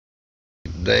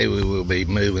Today we will be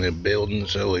moving a building,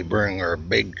 so we bring our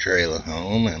big trailer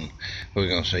home and we're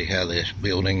going to see how this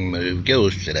building move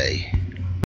goes today.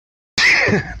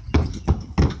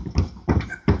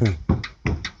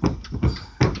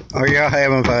 Are y'all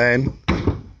having fun?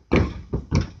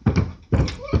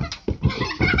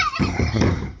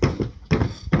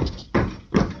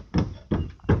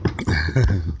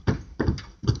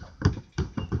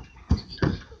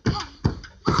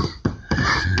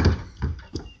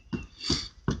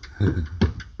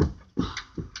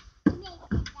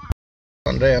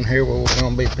 Down here where we're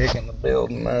going to be picking the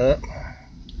building up.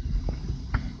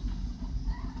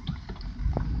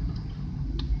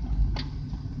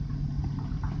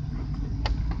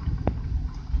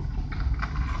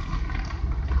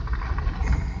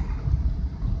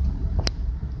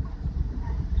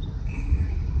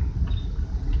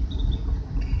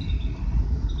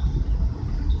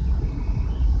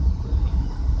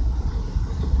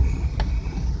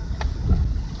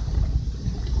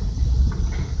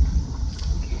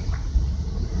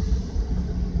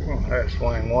 That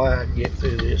swing wide, get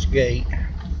through this gate.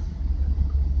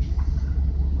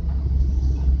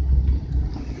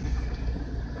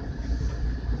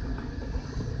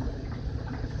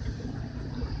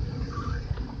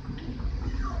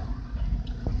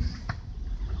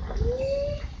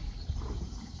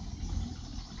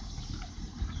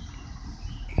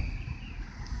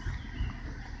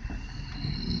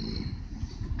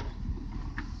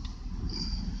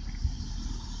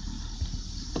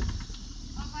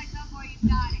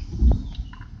 Got it.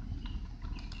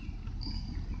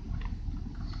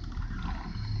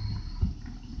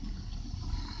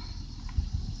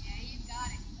 Yeah, you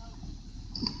got it.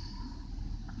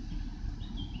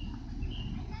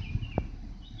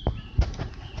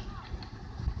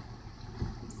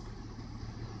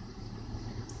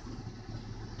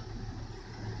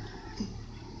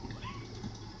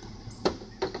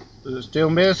 Is it still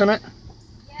missing it?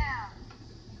 Yeah.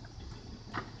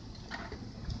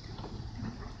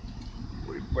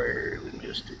 We barely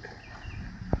missed it.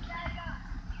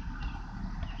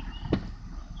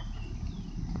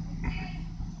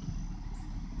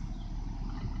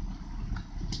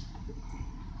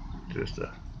 Just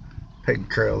a pig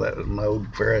trail that was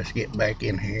mowed for us to get back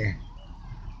in here.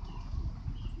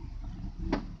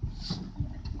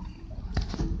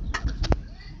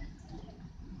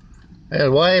 It's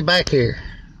way back here.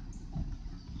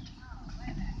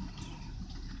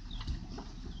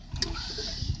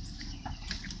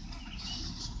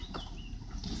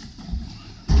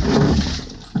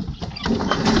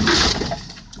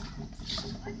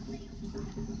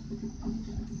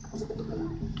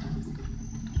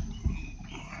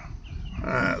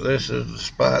 Alright, this is the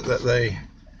spot that they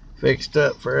fixed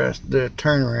up for us to do a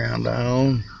turnaround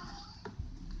on.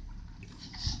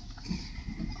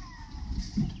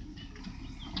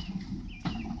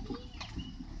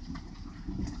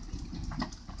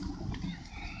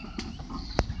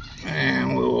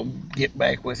 And we'll get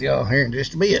back with y'all here in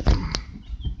just a bit.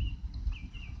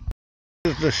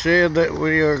 This is the shed that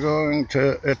we are going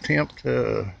to attempt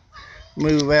to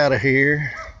move out of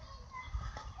here.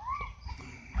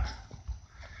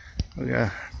 We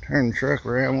gotta turn the truck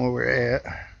around where we're at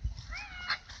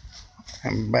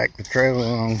and back the trailer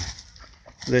on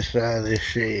this side of this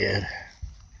shed.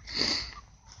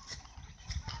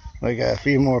 They got a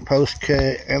few more posts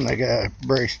cut and they got to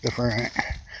brace the front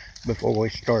before we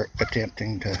start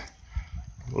attempting to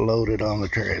load it on the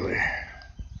trailer.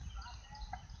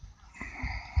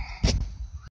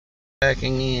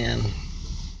 Backing in.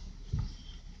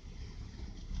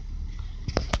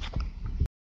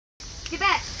 Get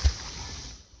back.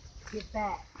 Get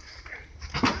back.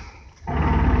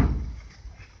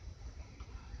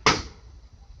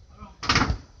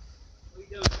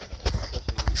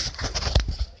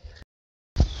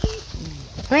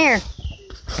 Come here.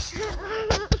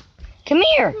 Come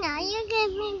here. No, you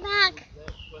give me back.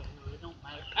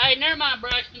 Hey, never mind,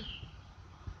 Braxton.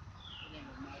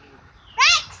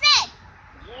 Braxton!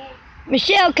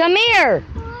 Michelle, come here.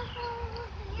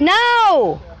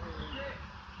 No.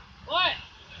 What?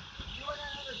 You know where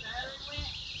that other battery went?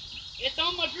 It's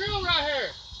on my drill right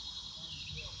here.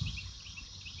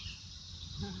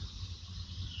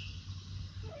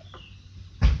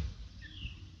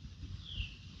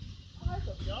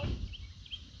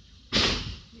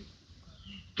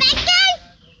 Braxton!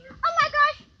 Oh my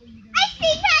gosh! I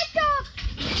see that dog!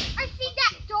 I see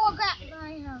that dog at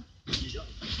my house.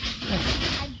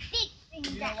 I did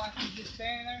see that. Why she's just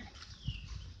standing there?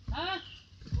 Huh?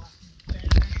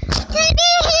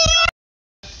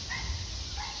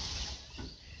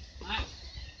 Alright.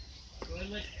 Go ahead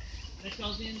and let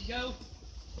those in go.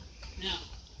 Now.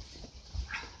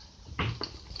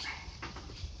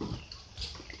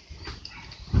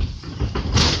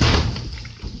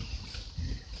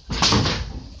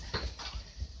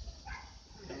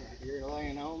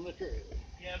 trailer.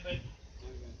 Yeah, but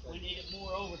we need it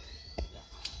more over.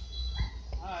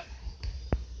 Alright.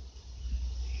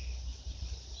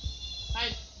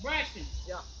 Hey, Braxton.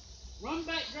 Yeah. Run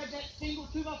back, grab that single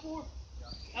 2x4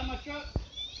 out of my truck.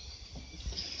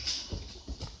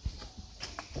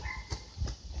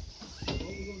 What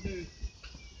we're going to do,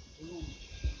 we're going to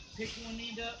pick one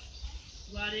end up,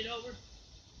 slide it over,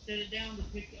 set it down, to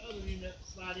pick the other end up,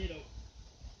 slide it over.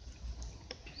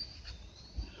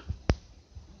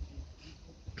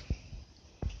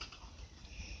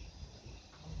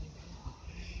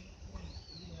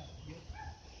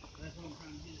 That's what I'm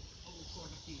trying to get it over as far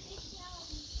as I can.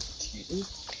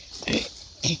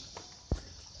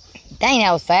 Dang,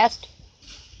 that was fast.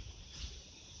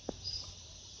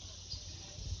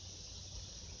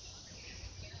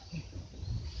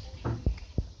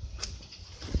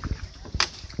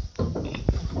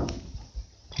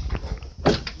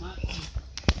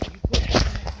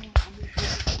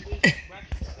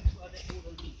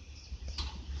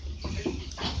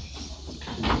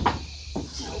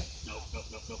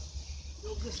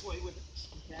 Go this way with it.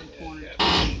 Corner.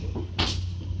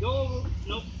 Go over.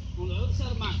 Nope. On the other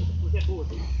side of mine with that board.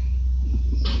 Slide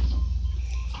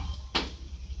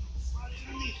it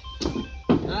underneath.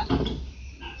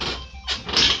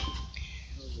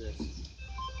 How's this?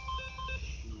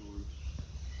 Norm.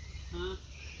 Huh?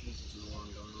 This is Norm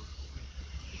going on.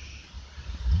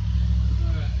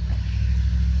 Alright.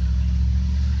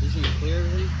 This is clear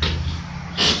everything?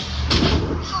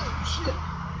 Oh, shit.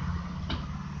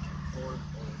 Forward.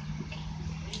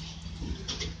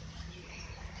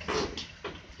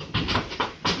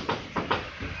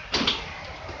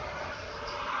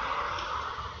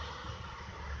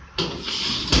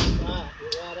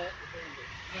 Right at the fender.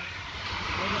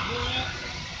 Roll that board out.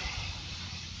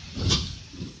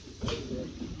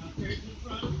 Now carry it to the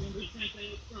front. We're going to do the same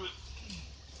thing up front.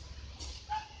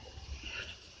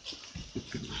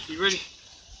 You ready?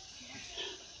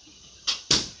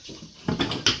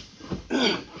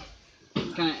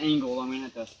 It's kind of angled. I'm gonna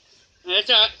have to. That's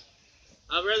all right.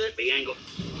 I'd rather it be angled.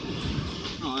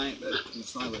 Alright, but you can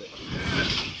slide with it.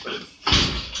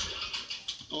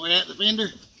 Going at the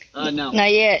fender? No.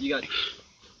 Not yet. You got.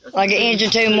 Like an inch or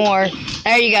two more.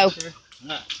 There you go. Hey,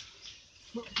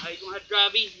 you're going to have to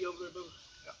drive easy over there, boo.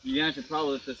 You're gonna have to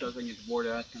probably lift this up and get the board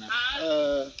out. Kind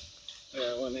of.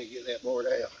 Yeah, when they get that board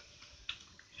out.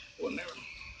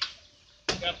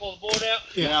 Got to pull the board out?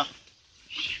 Yeah.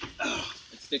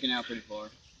 It's sticking out pretty far.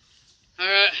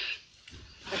 Alright.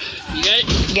 You got it?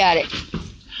 Got it.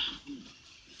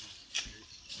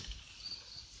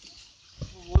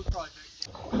 One project.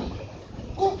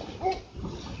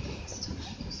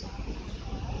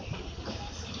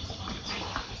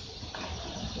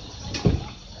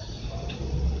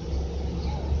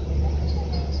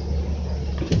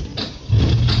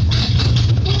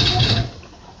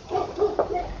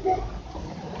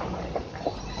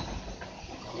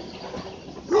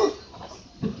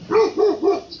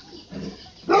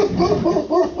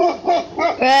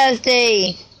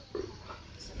 Rusty.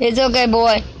 It's okay,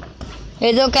 boy.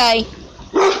 It's okay.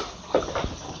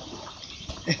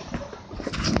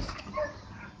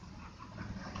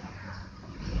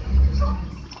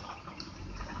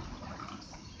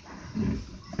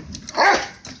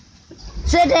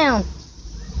 Sit down.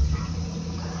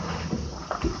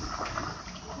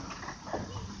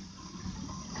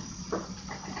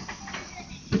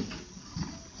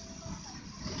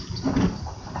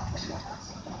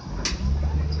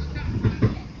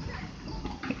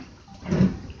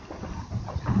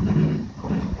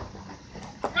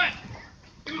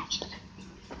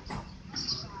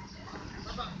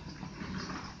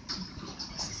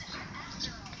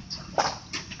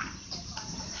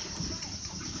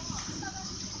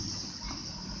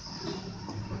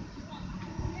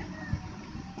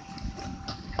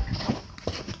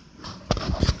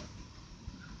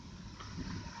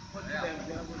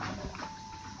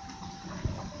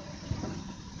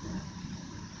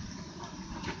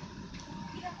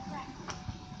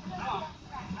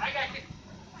 I got you.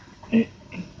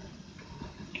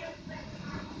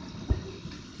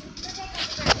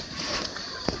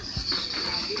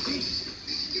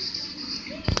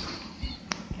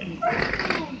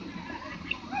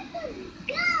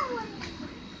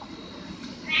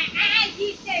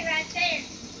 You stay right there.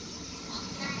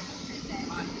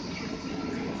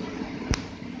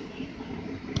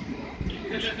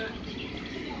 You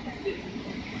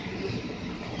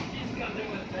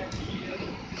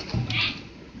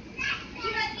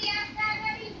got the outside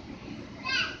ready?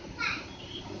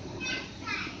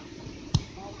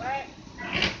 All back.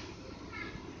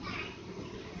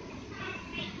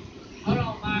 Hold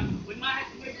on, Mike. We might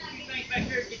have to move a few things back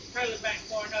here to get the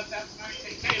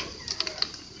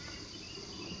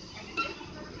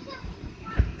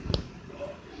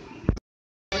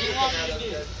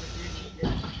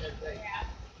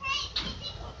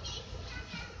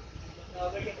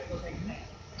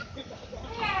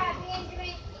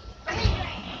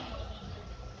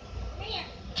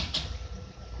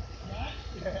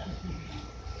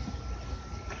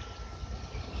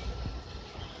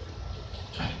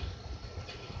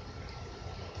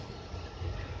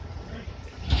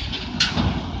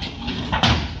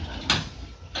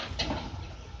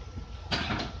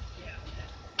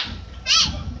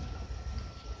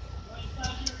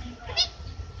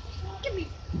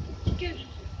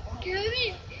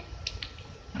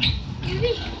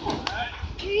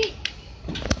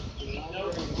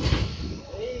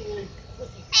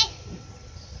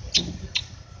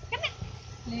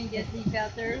You get deep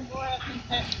out there.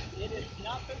 It is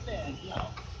not the best, no.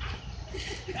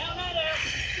 Down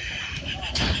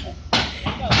there.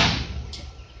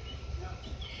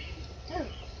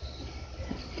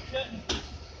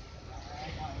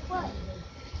 What?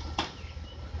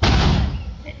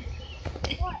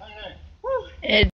 It